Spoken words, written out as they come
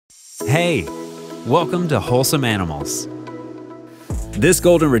Hey, welcome to Wholesome Animals. This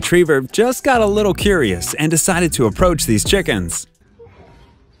golden retriever just got a little curious and decided to approach these chickens.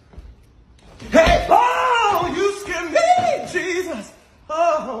 Hey! Oh, you scared me! Jesus!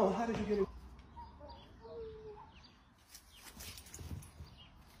 Oh, how did you get it?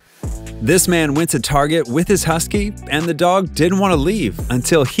 This man went to Target with his husky, and the dog didn't want to leave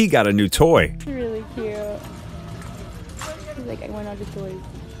until he got a new toy. It's really cute. He's like, I want all the toys.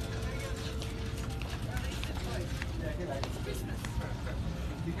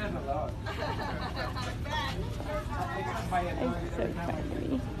 It's so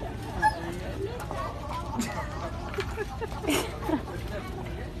funny.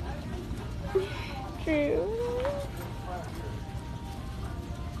 True.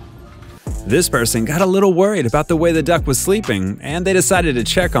 This person got a little worried about the way the duck was sleeping, and they decided to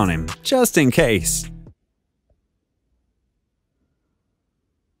check on him, just in case.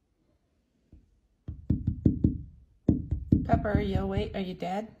 Pepper, are you awake? Are you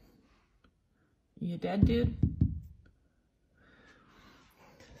dead? Are you dead, dude?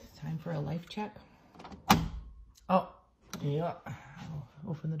 Time for a life check. Oh, yeah.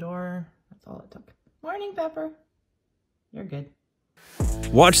 Open the door. That's all it took. Morning, Pepper. You're good.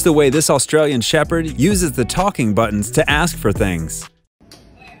 Watch the way this Australian Shepherd uses the talking buttons to ask for things.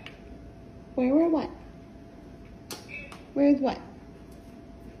 Where what? Where's what?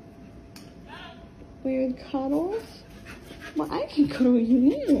 Where's cuddles? Well, I can cuddle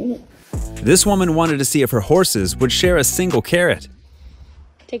you. This woman wanted to see if her horses would share a single carrot.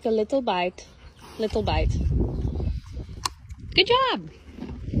 Take a little bite. Little bite. Good job.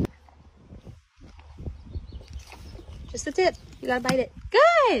 Just the tip. You gotta bite it.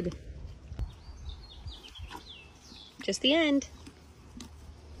 Good. Just the end.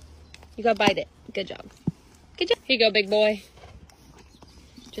 You gotta bite it. Good job. Good job. Here you go, big boy.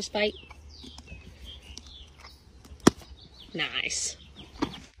 Just bite. Nice.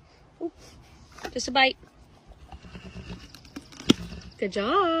 Ooh. Just a bite. Good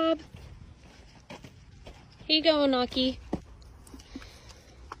job. Here you go, Naki.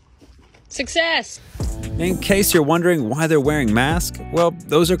 Success. In case you're wondering why they're wearing masks, well,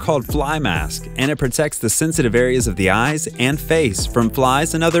 those are called fly masks, and it protects the sensitive areas of the eyes and face from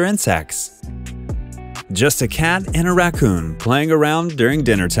flies and other insects. Just a cat and a raccoon playing around during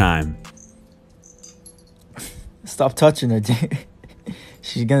dinner time. Stop touching her, dude.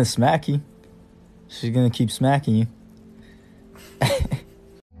 She's gonna smack you. She's gonna keep smacking you.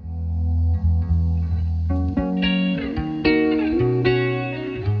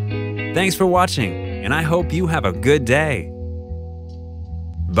 Thanks for watching, and I hope you have a good day.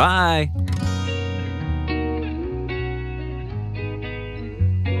 Bye!